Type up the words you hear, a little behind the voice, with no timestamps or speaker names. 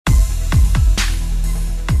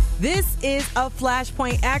This is a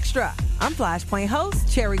Flashpoint Extra. I'm Flashpoint host,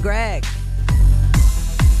 Cherry Gregg.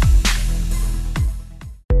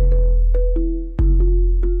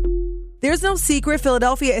 There's no secret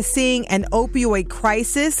Philadelphia is seeing an opioid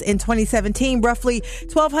crisis. In 2017, roughly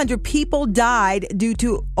 1,200 people died due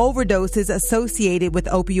to overdoses associated with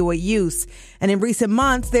opioid use. And in recent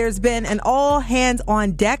months, there's been an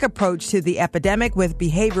all-hands-on-deck approach to the epidemic with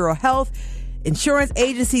behavioral health, insurance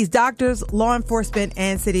agencies, doctors, law enforcement,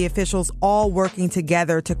 and city officials all working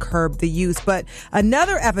together to curb the use. But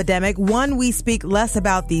another epidemic, one we speak less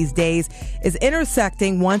about these days, is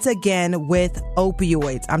intersecting once again with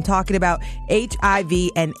opioids. I'm talking about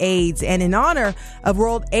HIV and AIDS. And in honor of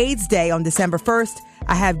World AIDS Day on December 1st,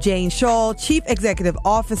 I have Jane Shaw, Chief Executive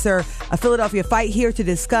Officer of Philadelphia Fight, here to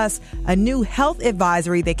discuss a new health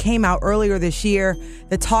advisory that came out earlier this year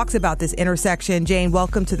that talks about this intersection. Jane,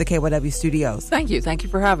 welcome to the KYW studios. Thank you. Thank you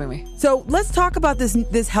for having me. So let's talk about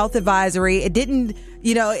this health advisory. It didn't,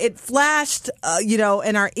 it flashed,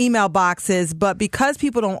 in our email boxes, but because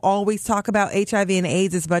people don't always talk about HIV and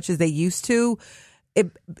AIDS as much as they used to,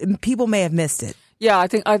 people may have missed it. Yeah, I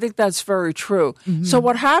think that's very true. Mm-hmm. So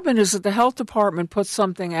what happened is that the health department put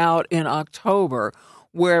something out in October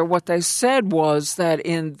where what they said was that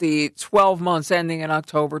in the 12 months ending in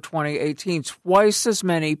October 2018, twice as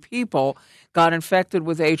many people got infected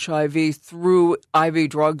with HIV through IV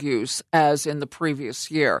drug use as in the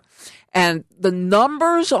previous year. And the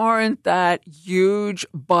numbers aren't that huge,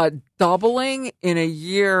 but doubling in a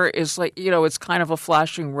year is like, it's kind of a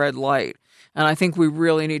flashing red light. And I think we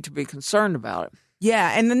really need to be concerned about it.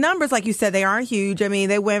 Yeah, and the numbers, like you said, they aren't huge. I mean,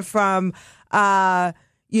 they went from, from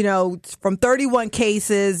 31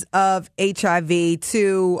 cases of HIV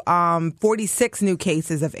to 46 new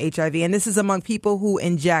cases of HIV. And this is among people who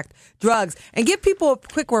inject drugs. And give people a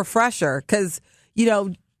quick refresher because,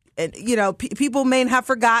 people may have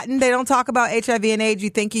forgotten. They don't talk about HIV and AIDS.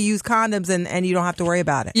 You think you use condoms and you don't have to worry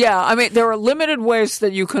about it. Yeah, I mean, there are limited ways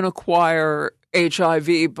that you can acquire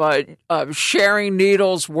HIV, but sharing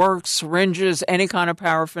needles, work, syringes, any kind of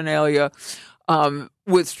paraphernalia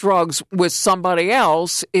with drugs with somebody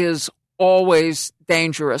else is always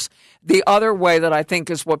dangerous. The other way that I think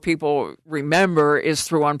is what people remember is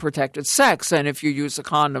through unprotected sex. And if you use a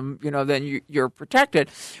condom, then you're protected.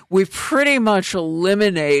 We've pretty much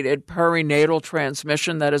eliminated perinatal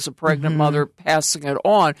transmission, that is a pregnant mother passing it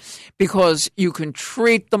on, because you can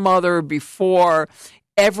treat the mother before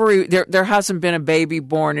there hasn't been a baby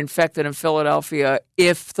born infected in Philadelphia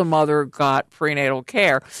if the mother got prenatal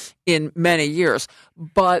care in many years.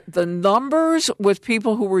 But the numbers with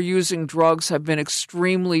people who were using drugs have been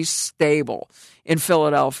extremely stable in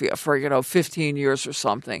Philadelphia for, 15 years or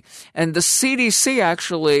something. And the CDC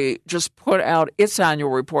actually just put out its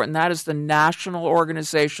annual report, and that is the national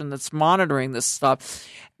organization that's monitoring this stuff.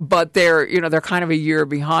 But they're kind of a year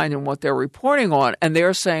behind in what they're reporting on. And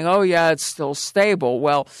they're saying, oh, yeah, it's still stable.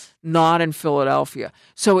 Well, not in Philadelphia.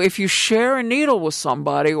 So if you share a needle with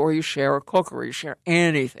somebody or you share a cooker or you share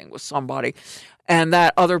anything with somebody and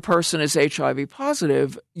that other person is HIV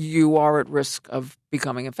positive, you are at risk of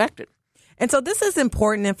becoming infected. And so this is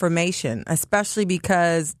important information, especially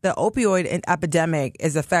because the opioid epidemic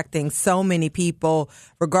is affecting so many people,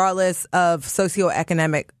 regardless of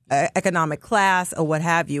socioeconomic economic class or what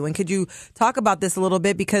have you. And could you talk about this a little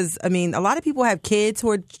bit? Because, a lot of people have kids who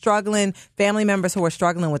are struggling, family members who are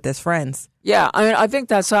struggling with this, friends. Yeah, I think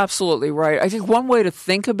that's absolutely right. I think one way to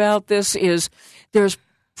think about this is there's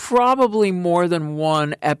probably more than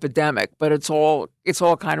one epidemic, but it's all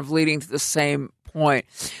kind of leading to the same point.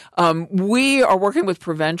 We are working with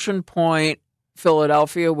Prevention Point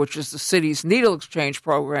Philadelphia, which is the city's needle exchange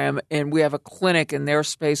program, and we have a clinic in their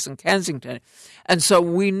space in Kensington. And so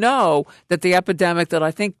we know that the epidemic that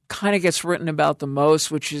I think kind of gets written about the most,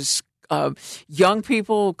 which is young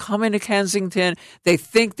people come into Kensington, they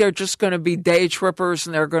think they're just going to be day trippers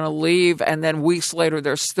and they're going to leave, and then weeks later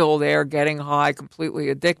they're still there getting high, completely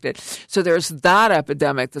addicted. So there's that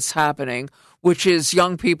epidemic that's happening, which is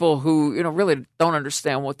young people who, really don't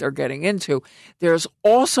understand what they're getting into. There's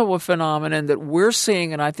also a phenomenon that we're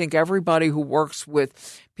seeing, and I think everybody who works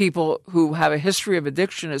with people who have a history of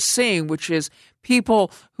addiction is seeing, which is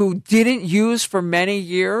people who didn't use for many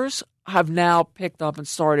years have now picked up and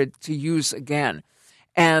started to use again.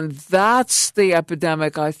 And that's the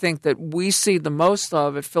epidemic I think that we see the most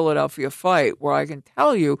of at Philadelphia Fight, where I can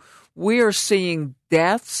tell you we are seeing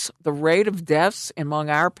deaths, the rate of deaths among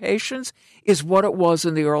our patients is what it was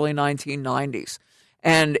in the early 1990s.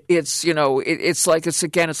 And it's, it's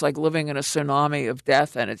like living in a tsunami of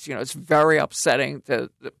death. And it's very upsetting to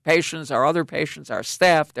the patients, our other patients, our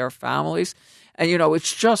staff, their families. And,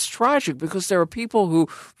 it's just tragic because there are people who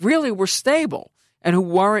really were stable and who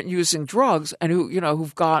weren't using drugs and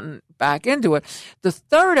who've gotten back into it. The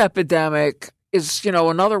third epidemic is,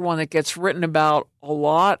 another one that gets written about a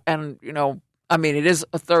lot. And, it is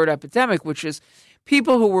a third epidemic, which is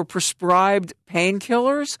people who were prescribed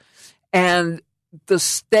painkillers, and the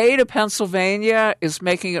state of Pennsylvania is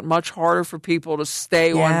making it much harder for people to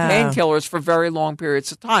stay on painkillers for very long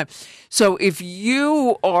periods of time. So if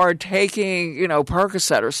you are taking,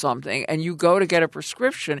 Percocet or something, and you go to get a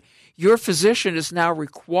prescription, your physician is now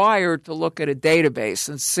required to look at a database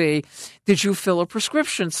and see, did you fill a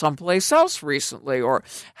prescription someplace else recently, or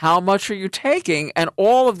how much are you taking? And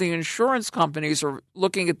all of the insurance companies are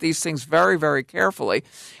looking at these things very, very carefully,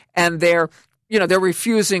 and they're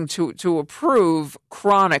refusing to approve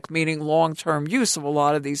chronic, meaning long-term use of a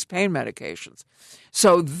lot of these pain medications.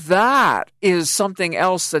 So that is something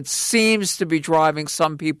else that seems to be driving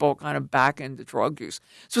some people kind of back into drug use.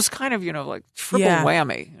 So it's kind of, like triple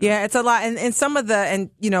whammy. Yeah, it's a lot. And some of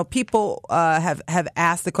people have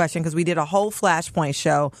asked the question, because we did a whole Flashpoint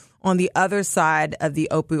show on the other side of the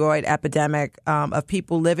opioid epidemic, of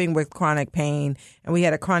people living with chronic pain. And we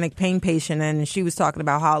had a chronic pain patient, and she was talking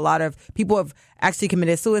about how a lot of people have actually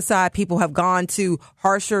committed suicide. People have gone to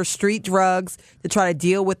harsher street drugs to try to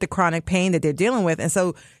deal with the chronic pain that they're dealing with. And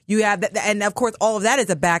so you have that. And of course, all of that is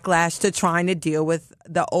a backlash to trying to deal with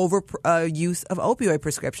the use of opioid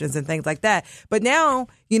prescriptions and things like that. But now,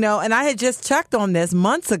 and I had just checked on this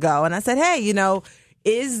months ago, and I said, hey,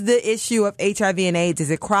 is the issue of HIV and AIDS, is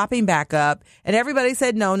it cropping back up? And everybody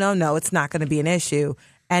said, no, it's not going to be an issue.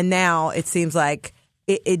 And now it seems like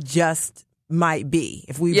it just might be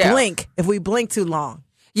if we blink too long.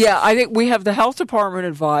 Yeah, I think we have the health department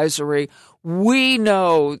advisory. We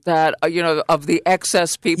know that, of the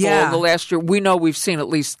excess people in the last year, we know we've seen at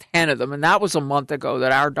least 10 of them. And that was a month ago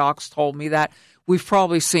that our docs told me that. We've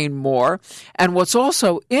probably seen more. And what's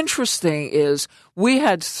also interesting is we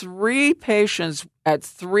had 3 patients at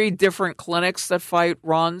 3 different clinics that fight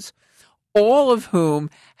runs, all of whom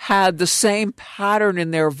had the same pattern in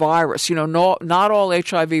their virus. Not all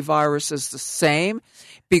HIV virus is the same,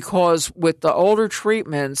 because with the older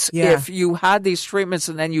treatments, if you had these treatments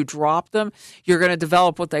and then you drop them, you're going to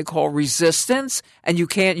develop what they call resistance, and you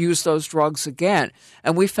can't use those drugs again.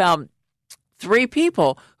 And we found 3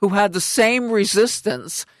 people who had the same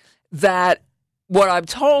resistance. That what I'm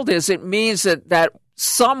told is it means that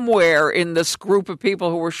somewhere in this group of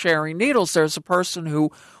people who were sharing needles, there's a person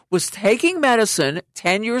who was taking medicine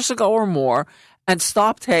 10 years ago or more and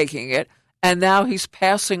stopped taking it, and now he's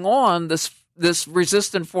passing on this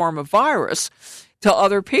resistant form of virus to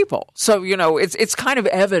other people. So, it's kind of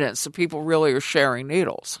evidence that people really are sharing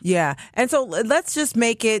needles. Yeah. And so let's just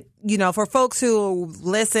make it, for folks who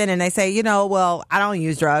listen and they say, well, I don't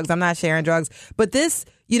use drugs, I'm not sharing drugs. But this,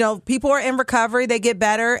 people are in recovery, they get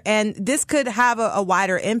better, and this could have a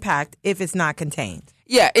wider impact if it's not contained.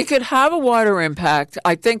 Yeah, it could have a wider impact.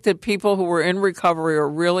 I think that people who are in recovery are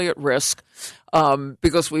really at risk,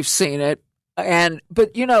 because we've seen it.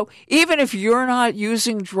 But even if you're not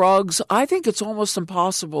using drugs, I think it's almost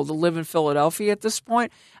impossible to live in Philadelphia at this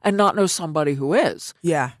point and not know somebody who is.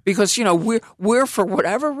 Yeah. Because, we're for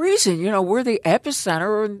whatever reason, we're the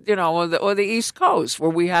epicenter, or the East Coast,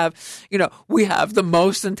 where we have the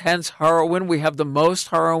most intense heroin. We have the most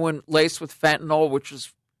heroin laced with fentanyl, which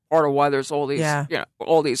is part of why there's all these,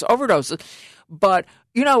 all these overdoses. But,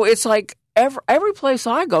 it's like, Every place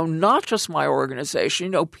I go, not just my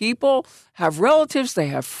organization, people have relatives, they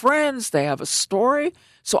have friends, they have a story.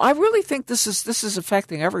 So I really think this is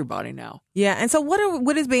affecting everybody now. Yeah, and so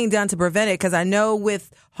what is being done to prevent it? Because I know with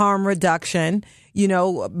harm reduction,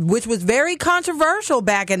 which was very controversial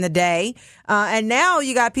back in the day, and now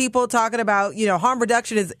you got people talking about harm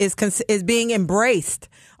reduction is being embraced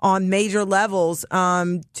on major levels,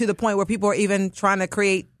 to the point where people are even trying to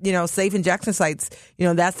create, safe injection sites.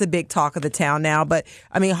 That's the big talk of the town now. But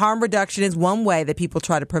harm reduction is one way that people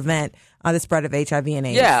try to prevent the spread of HIV and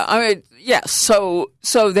AIDS. Yeah, yes. So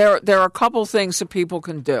there are a couple things that people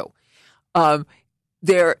can do.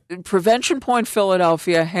 Prevention Point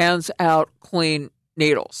Philadelphia hands out clean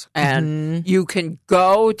needles, and you can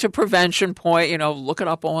go to Prevention Point. Look it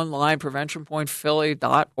up online,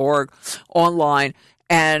 preventionpointphilly.org online.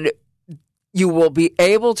 And you will be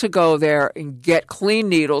able to go there and get clean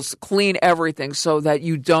needles, clean everything, so that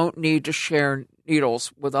you don't need to share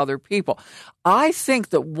needles with other people. I think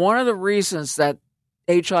that one of the reasons that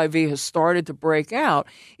HIV has started to break out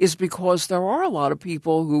is because there are a lot of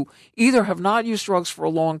people who either have not used drugs for a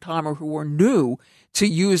long time or who are new to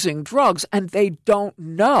using drugs, and they don't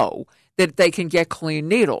know that they can get clean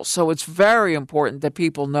needles. So it's very important that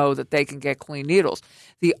people know that they can get clean needles.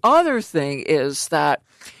 The other thing is that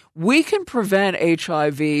we can prevent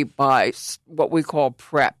HIV by what we call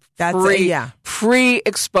PrEP.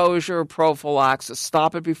 Pre-exposure prophylaxis.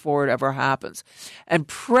 Stop it before it ever happens. And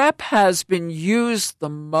PrEP has been used the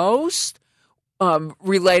most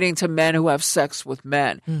relating to men who have sex with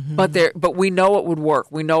men. But we know it would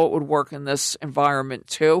work. We know it would work in this environment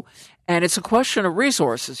too. And it's a question of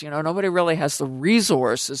resources. Nobody really has the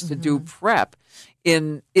resources to do PrEP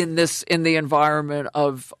in the environment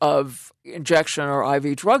of injection or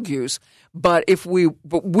IV drug use. But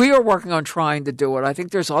we are working on trying to do it. I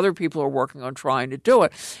think there's other people who are working on trying to do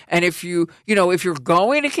it. And if you're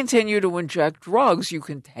going to continue to inject drugs, you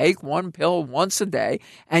can take one pill once a day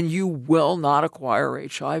and you will not acquire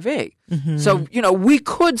HIV. So, we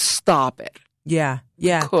could stop it. Yeah.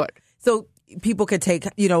 We could. So people could take,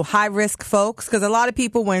 high risk folks, because a lot of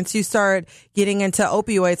people, once you start getting into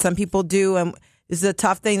opioids, some people do, and it's a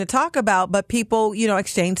tough thing to talk about, but people,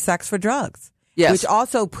 exchange sex for drugs. Yes. Which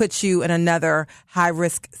also puts you in another high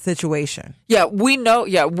risk situation. Yeah, we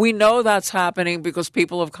know that's happening because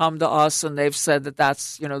people have come to us and they've said that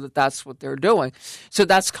that's what they're doing. So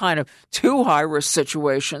that's kind of two high risk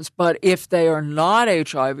situations. But if they are not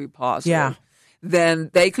HIV positive,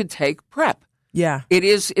 then they could take PrEP. Yeah.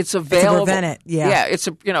 It's available. To prevent it. Yeah. Yeah. It's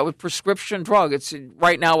a prescription drug. It's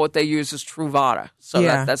right now what they use is Truvada. So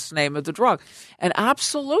that's the name of the drug. And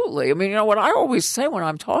absolutely. I mean, what I always say when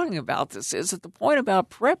I'm talking about this is that the point about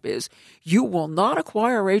PrEP is you will not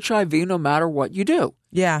acquire HIV no matter what you do.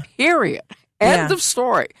 Yeah. Period. End of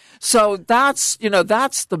story. So that's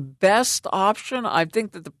the best option. I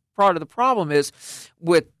think that the part of the problem is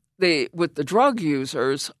with the drug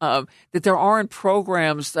users, that there aren't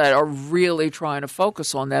programs that are really trying to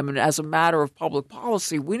focus on them. And as a matter of public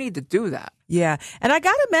policy, we need to do that. Yeah. And I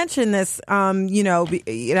got to mention this, I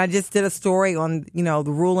just did a story on, the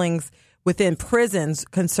rulings within prisons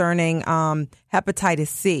concerning hepatitis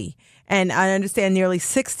C. And I understand nearly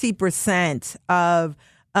 60% of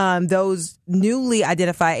those newly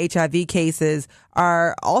identified HIV cases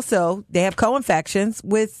are also, they have co-infections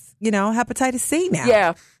with, hepatitis C now.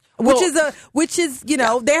 Yeah. Which is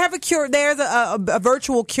they have a cure. There's a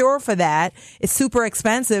virtual cure for that. It's super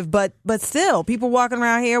expensive, but still, people walking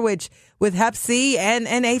around here with Hep C and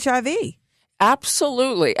HIV.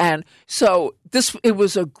 Absolutely, and so it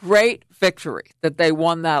was a great victory that they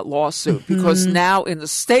won that lawsuit because now in the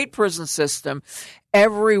state prison system,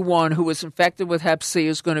 everyone who is infected with Hep C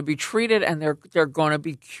is going to be treated and they're going to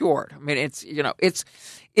be cured. I mean,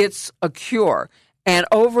 it's a cure. And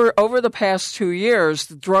over the past 2 years,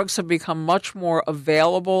 the drugs have become much more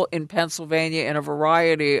available in Pennsylvania in a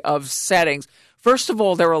variety of settings. First of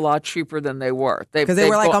all, they're a lot cheaper than they were. Because they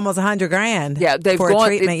were like almost $100,000 for a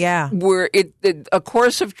treatment, a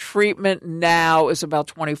course of treatment now is about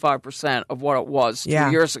 25% of what it was 2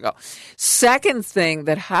 years ago. Second thing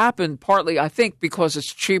that happened, partly I think because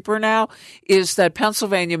it's cheaper now, is that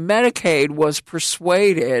Pennsylvania Medicaid was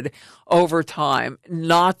persuaded over time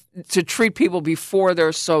not to treat people before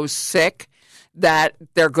they're so sick that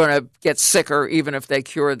they're going to get sicker even if they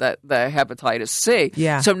cure the hepatitis C.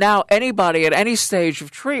 Yeah. So now anybody at any stage of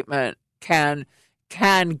treatment can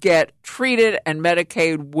get treated and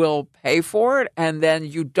Medicaid will pay for it, and then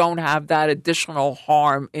you don't have that additional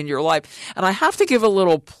harm in your life. And I have to give a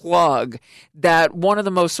little plug that one of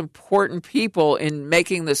the most important people in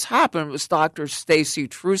making this happen was Dr. Stacy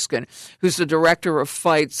Truskin, who's the director of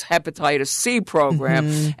FIGHT's hepatitis C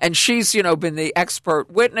program. And she's, been the expert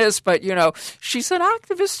witness, but, she's an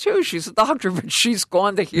activist too. She's a doctor, but she's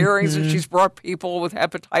gone to hearings and she's brought people with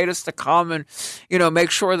hepatitis to come and, make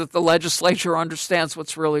sure that the legislature understands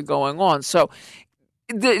what's really going on. So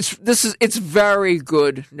it's very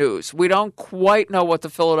good news. We don't quite know what the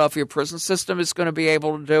Philadelphia prison system is going to be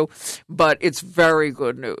able to do, but it's very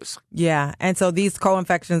good news. Yeah, and so these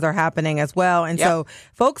co-infections are happening as well. And so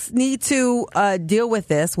folks need to deal with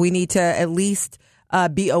this. We need to at least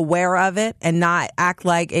be aware of it and not act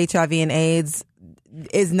like HIV and AIDS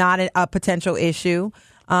is not a potential issue.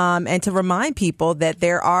 And to remind people that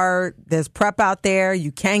there's PrEP out there.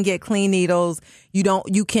 You can get clean needles.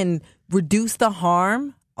 You can reduce the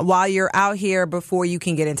harm while you're out here before you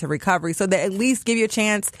can get into recovery. So that at least give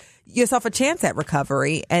yourself a chance at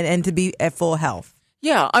recovery and to be at full health.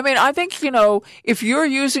 Yeah. I mean, I think, if you're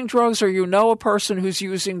using drugs or a person who's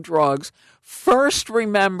using drugs, first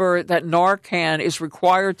remember that Narcan is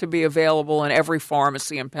required to be available in every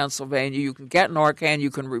pharmacy in Pennsylvania. You can get Narcan.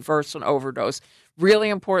 You can reverse an overdose. Really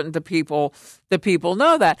important that people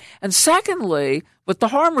know that. And secondly, with the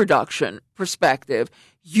harm reduction perspective,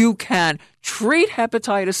 you can treat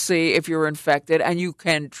hepatitis C if you're infected, and you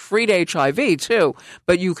can treat HIV too,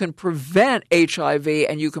 but you can prevent HIV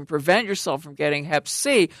and you can prevent yourself from getting hep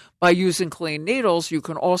C by using clean needles. You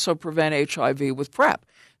can also prevent HIV with PrEP.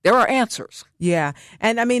 There are answers. Yeah.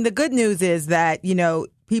 And I mean, the good news is that,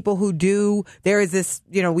 people who do, there is this,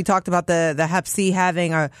 we talked about the hep C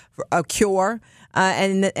having a cure.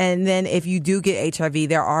 And then if you do get HIV,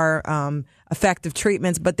 there are effective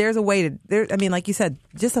treatments, but there's a way like you said,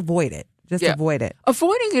 just avoid it. Avoid it.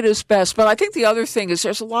 Avoiding it is best, but I think the other thing is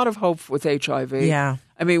there's a lot of hope with HIV. Yeah.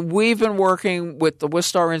 I mean, we've been working with the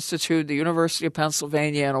Wistar Institute, the University of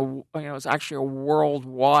Pennsylvania, and it's actually a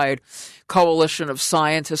worldwide coalition of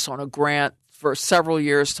scientists on a grant for several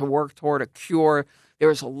years to work toward a cure.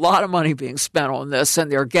 There's a lot of money being spent on this, and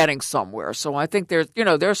they're getting somewhere. So I think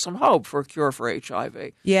there's some hope for a cure for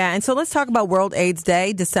HIV. Yeah, and so let's talk about World AIDS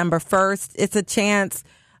Day, December 1st. It's a chance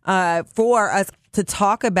for us to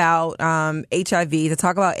talk about HIV, to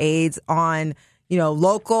talk about AIDS on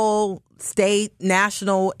local, state,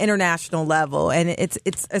 national, international level, and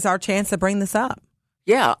it's our chance to bring this up.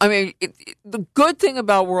 Yeah, I mean, the good thing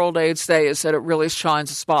about World AIDS Day is that it really shines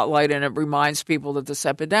a spotlight and it reminds people that this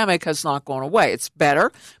epidemic has not gone away. It's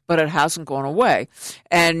better, but it hasn't gone away.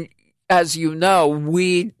 And as you know,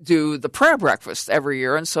 we do the prayer breakfast every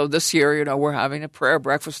year. And so this year, we're having a prayer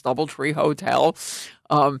breakfast, DoubleTree Hotel,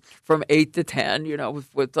 from 8 to 10,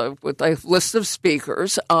 with a list of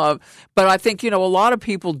speakers. But I think, a lot of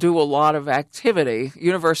people do a lot of activity.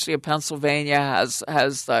 University of Pennsylvania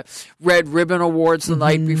has the Red Ribbon Awards the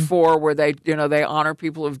night before, where they honor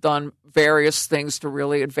people who've done various things to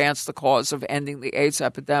really advance the cause of ending the AIDS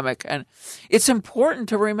epidemic. And it's important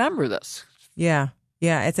to remember this. Yeah.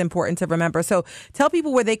 Yeah, it's important to remember. So tell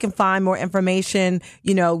people where they can find more information,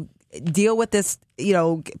 deal with this,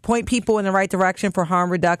 point people in the right direction for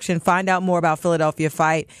harm reduction, find out more about Philadelphia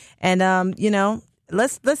Fight, and,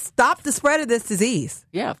 let's stop the spread of this disease.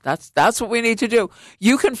 Yeah, that's what we need to do.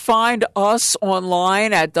 You can find us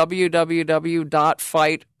online at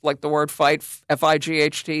www.fight, like the word fight,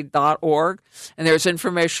 FIGHT.org, and there's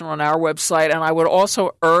information on our website. And I would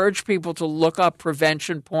also urge people to look up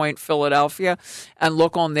Prevention Point Philadelphia and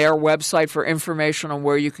look on their website for information on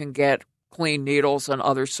where you can get clean needles and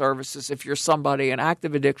other services if you're somebody in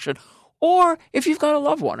active addiction or if you've got a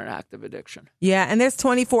loved one in active addiction. Yeah, and there's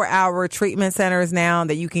 24-hour treatment centers now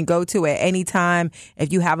that you can go to at any time.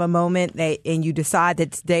 If you have a moment and you decide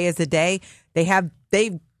that today is the day,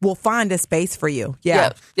 they will find a space for you.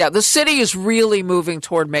 Yeah. The city is really moving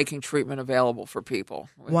toward making treatment available for people.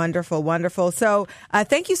 Wonderful, wonderful. So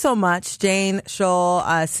thank you so much, Jane Shull,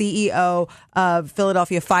 CEO of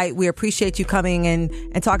Philadelphia Fight. We appreciate you coming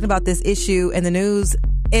and talking about this issue in the news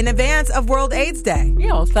in advance of World AIDS Day.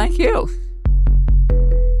 Yeah, well, thank you.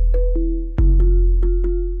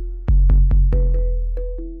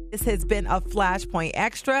 This has been a Flashpoint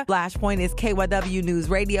Extra. Flashpoint is KYW News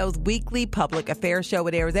Radio's weekly public affairs show.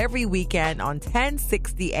 It airs every weekend on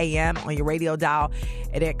 1060 a.m. on your radio dial.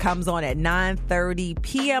 And it comes on at 9:30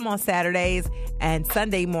 p.m. on Saturdays and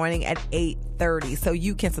Sunday morning at 8:30. So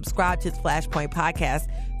you can subscribe to the Flashpoint podcast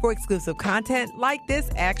for exclusive content like this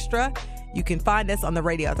extra. You can find us on the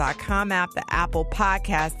radio.com app, the Apple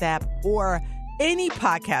Podcast app, or any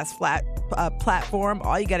podcast platform.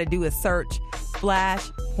 All you got to do is search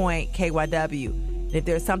Flashpoint KYW. And if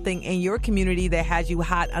there's something in your community that has you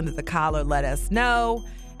hot under the collar, let us know,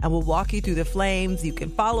 and we'll walk you through the flames. You can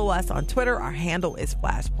follow us on Twitter. Our handle is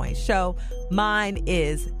Flashpoint Show. Mine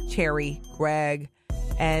is Cherry Gregg.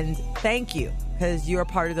 And thank you, because you're a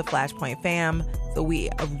part of the Flashpoint fam. So we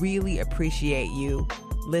really appreciate you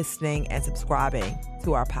listening and subscribing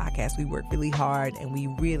to our podcast. We work really hard, and we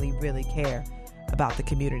really, really care about the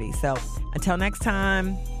community. So until next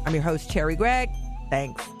time, I'm your host, Cherry Gregg.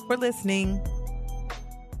 Thanks for listening.